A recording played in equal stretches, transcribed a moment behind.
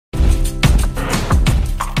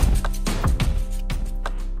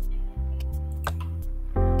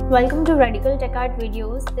Welcome to Radical Tech Art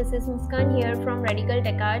videos. This is Muskan here from Radical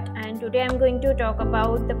Tech Art, and today I'm going to talk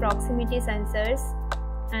about the proximity sensors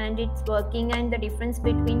and its working and the difference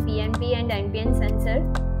between PNP and NPN sensor.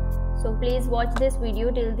 So please watch this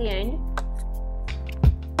video till the end.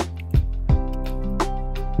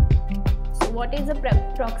 So what is a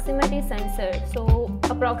proximity sensor? So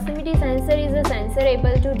a proximity sensor is a sensor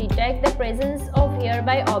able to detect the presence of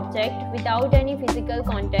nearby object without any physical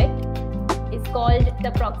contact. Is called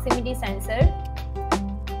the proximity sensor.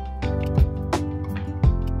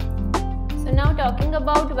 So now talking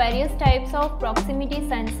about various types of proximity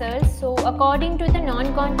sensors. So according to the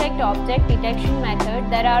non-contact object detection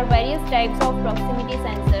method, there are various types of proximity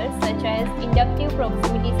sensors such as inductive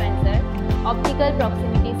proximity sensor, optical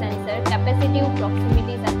proximity sensor, capacitive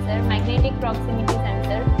proximity sensor, magnetic proximity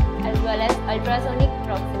sensor, as well as ultrasonic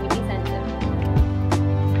proximity sensor.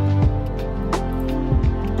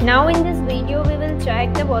 Now in this video we will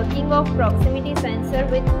check the working of proximity sensor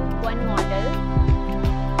with one model.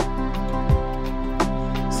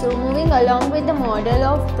 So moving along with the model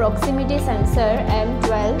of proximity sensor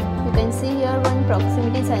M12, you can see here one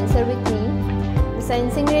proximity sensor with me. The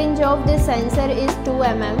sensing range of this sensor is 2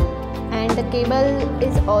 mm and the cable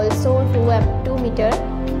is also 2 meter.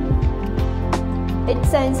 Its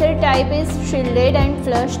sensor type is shielded and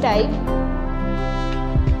flush type.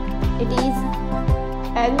 It is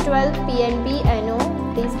M12 PNP NO,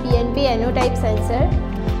 this PNP NO type sensor.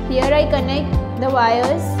 Here I connect the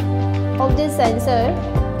wires of this sensor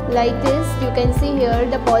like this. You can see here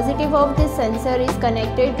the positive of this sensor is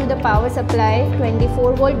connected to the power supply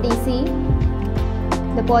 24 volt DC.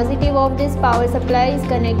 The positive of this power supply is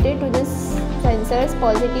connected to this sensor's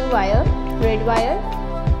positive wire, red wire.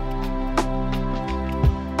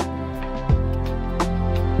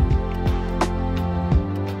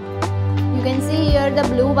 You can see here the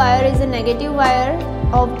blue wire is a negative wire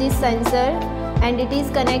of this sensor and it is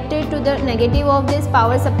connected to the negative of this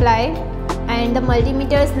power supply and the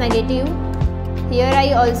multimeter is negative. Here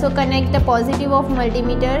I also connect the positive of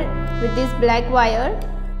multimeter with this black wire,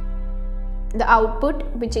 the output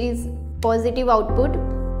which is positive output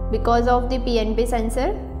because of the PNP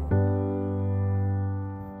sensor.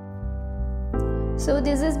 So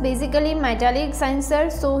this is basically metallic sensor.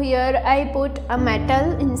 So here I put a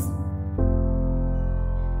metal in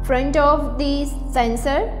front of the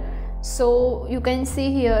sensor. So you can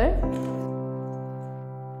see here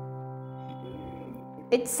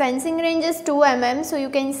its sensing range is 2 mm. So you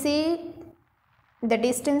can see the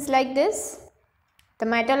distance like this, the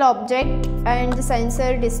metal object and the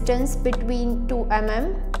sensor distance between 2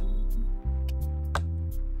 mm.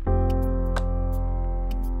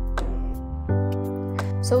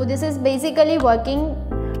 So this is basically working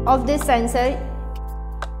of this sensor.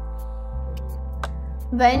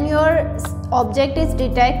 When your object is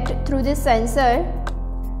detected through this sensor,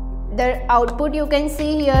 the output you can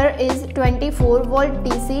see here is 24 volt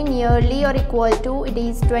DC, nearly or equal to it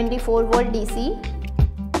is 24 volt DC.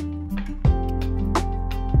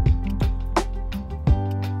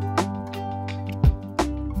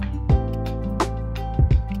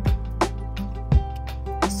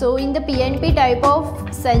 So in the PNP type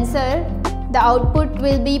of sensor, the output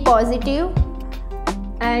will be positive.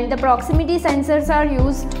 And the proximity sensors are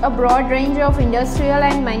used a broad range of industrial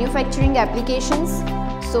and manufacturing applications.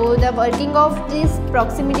 So the working of this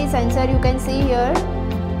proximity sensor you can see here.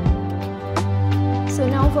 So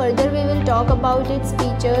now further we will talk about its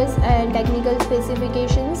features and technical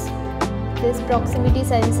specifications. This proximity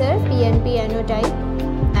sensor PNP NO type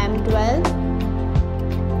M12.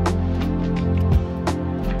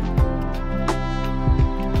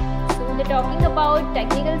 So we're talking about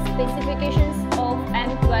technical specifications of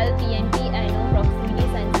M12 PNP NO proximity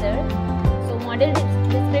sensor. So model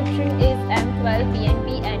description is M12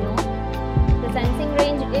 PNP NO. The sensing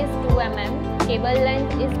range is 2 mm, cable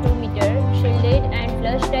length is 2 meter, shielded and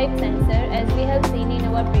flush type sensor as we have seen in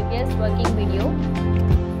our previous working video.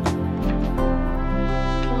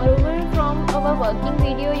 Moreover, from our working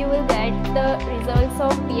video you will get the results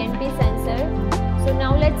of PNP sensor. So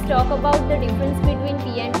now let's talk about the difference between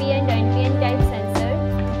PNP and NPN type sensor.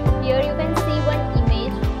 Here you can see one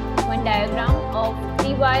image, one diagram of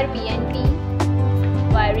 3-wire PNP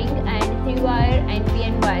wiring and 3-wire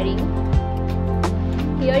NPN wiring.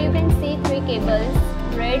 Here you can see 3 cables,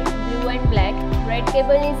 red, blue and black. Red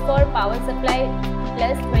cable is for power supply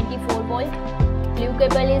plus 24 volt. Blue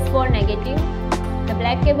cable is for negative. The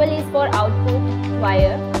black cable is for output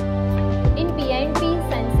wire. In PNP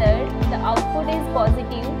sensor, the output is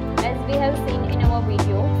positive as we have seen in our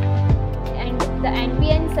video. And the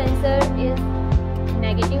NPN sensor is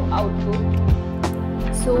negative output.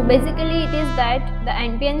 So basically it is that the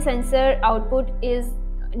NPN sensor output is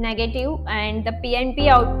negative and the PNP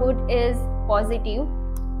output is positive.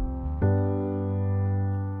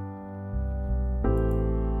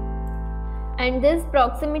 And these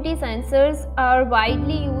proximity sensors are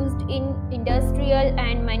widely used in industrial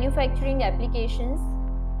and manufacturing applications.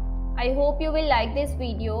 I hope you will like this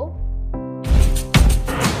video.